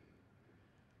again.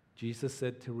 Jesus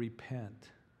said to repent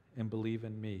and believe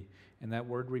in me. And that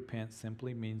word repent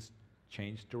simply means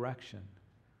change direction.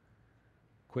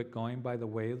 Quit going by the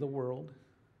way of the world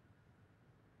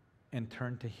and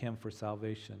turn to Him for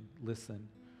salvation. Listen,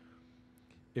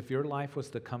 if your life was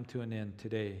to come to an end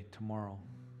today, tomorrow,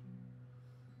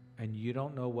 and you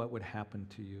don't know what would happen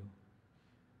to you,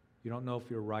 you don't know if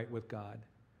you're right with God,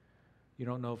 you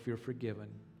don't know if you're forgiven,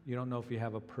 you don't know if you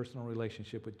have a personal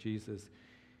relationship with Jesus,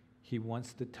 He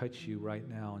wants to touch you right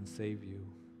now and save you.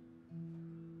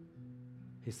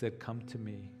 He said, come to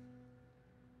me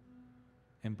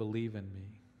and believe in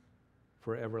me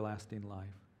for everlasting life.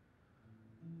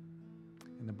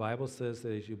 And the Bible says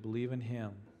that as you believe in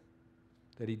Him,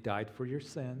 that He died for your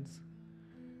sins,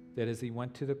 that as He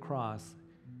went to the cross,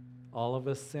 all of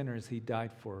us sinners He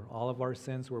died for. All of our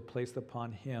sins were placed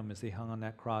upon Him as He hung on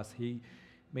that cross. He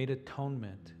made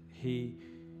atonement. He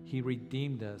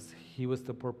redeemed us. He was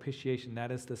the propitiation.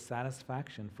 That is the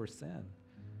satisfaction for sin,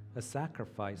 a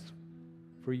sacrifice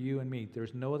for you and me.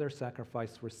 There's no other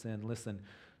sacrifice for sin. Listen,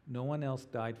 no one else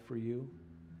died for you.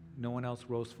 No one else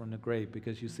rose from the grave,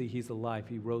 because you see, He's alive.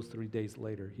 He rose 3 days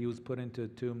later. He was put into a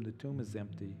tomb. The tomb is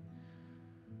empty.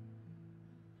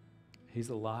 He's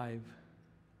alive.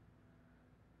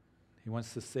 He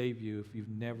wants to save you if you've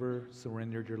never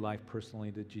surrendered your life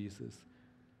personally to Jesus.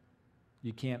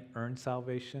 You can't earn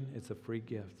salvation. It's a free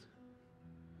gift.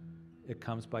 It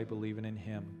comes by believing in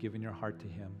Him, giving your heart to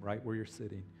Him right where you're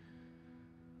sitting.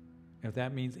 If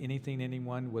that means anything to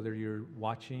anyone, whether you're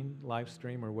watching live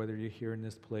stream or whether you're here in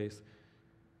this place,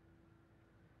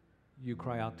 you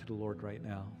cry out to the Lord right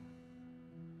now.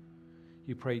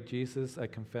 You pray, Jesus, I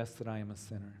confess that I am a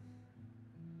sinner.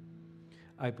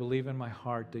 I believe in my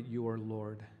heart that you are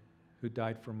Lord, who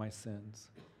died for my sins.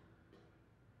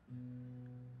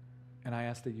 And I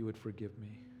ask that you would forgive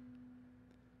me.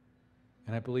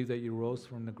 And I believe that you rose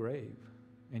from the grave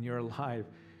and you're alive.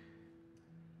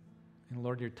 And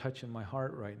Lord, you're touching my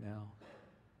heart right now.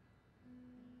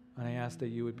 And I ask that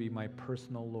you would be my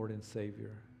personal Lord and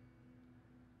Savior.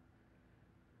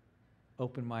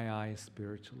 Open my eyes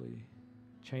spiritually.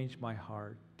 Change my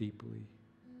heart deeply.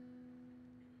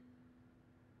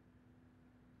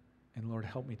 And Lord,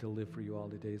 help me to live for you all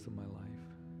the days of my life.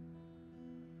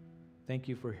 Thank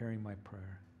you for hearing my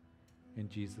prayer. In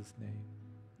Jesus' name.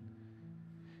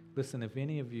 Listen, if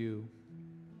any of you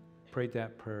prayed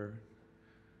that prayer,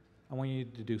 I want you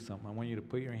to do something. I want you to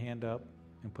put your hand up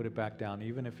and put it back down,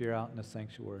 even if you're out in the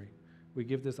sanctuary. We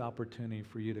give this opportunity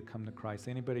for you to come to Christ.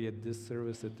 Anybody at this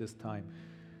service at this time,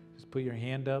 just put your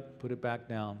hand up, put it back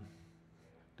down.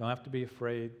 Don't have to be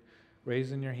afraid.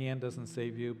 Raising your hand doesn't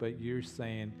save you, but you're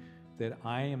saying that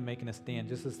I am making a stand,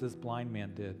 just as this blind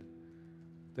man did,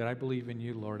 that I believe in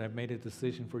you, Lord. I've made a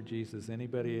decision for Jesus.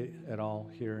 Anybody at all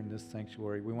here in this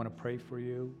sanctuary, we want to pray for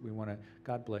you.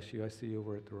 God bless you. I see you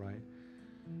over at the right.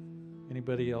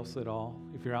 Anybody else at all?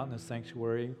 If you're out in the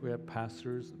sanctuary, we have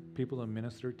pastors, people that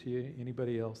minister to you.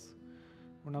 Anybody else?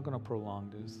 We're not going to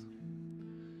prolong this.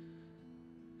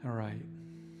 All right.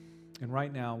 And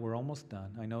right now, we're almost done.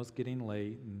 I know it's getting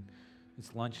late and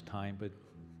it's lunchtime, but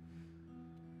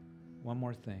one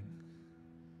more thing.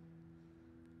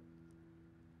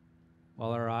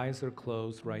 While our eyes are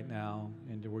closed right now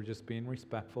and we're just being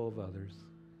respectful of others,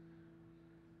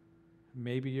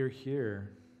 maybe you're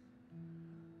here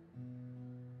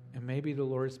and maybe the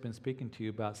Lord's been speaking to you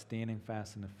about standing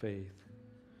fast in the faith.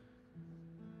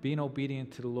 Being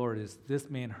obedient to the Lord as this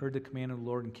man heard the command of the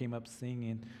Lord and came up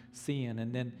seeing,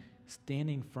 and then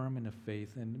standing firm in the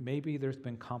faith. And maybe there's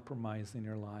been compromise in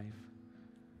your life.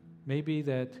 Maybe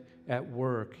that at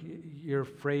work you're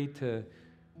afraid to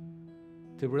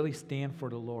really stand for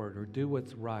the Lord or do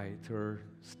what's right or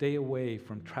stay away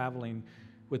from traveling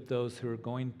with those who are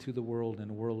going to the world and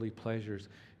worldly pleasures.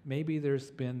 Maybe there's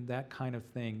been that kind of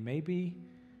thing. Maybe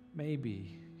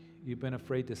you've been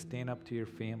afraid to stand up to your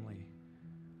family.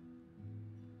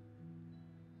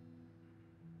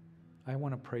 I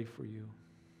want to pray for you.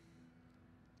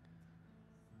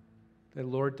 That,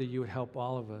 Lord, that you would help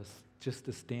all of us just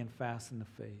to stand fast in the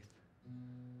faith.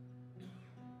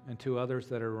 And to others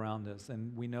that are around us.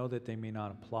 And we know that they may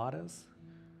not applaud us.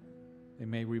 They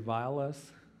may revile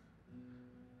us.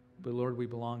 But, Lord, we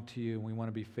belong to you and we want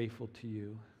to be faithful to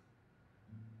you.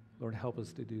 Lord, help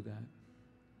us to do that.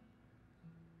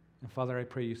 And, Father, I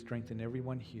pray you strengthen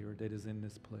everyone here that is in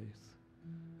this place.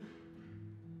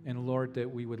 And, Lord,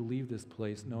 that we would leave this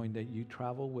place knowing that you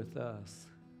travel with us.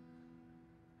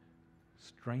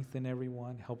 Strengthen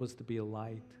everyone. Help us to be a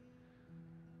light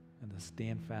and to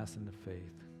stand fast in the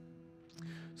faith.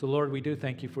 So, Lord, we do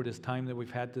thank you for this time that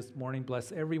we've had this morning.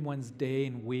 Bless everyone's day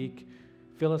and week.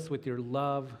 Fill us with your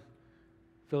love.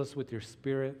 Fill us with your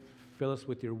spirit. Fill us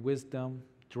with your wisdom.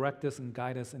 Direct us and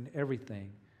guide us in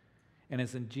everything. And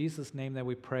it's in Jesus' name that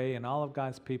we pray. And all of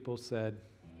God's people said,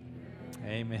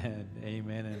 Amen,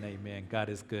 amen, and amen. God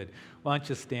is good. Why don't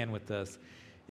you stand with us?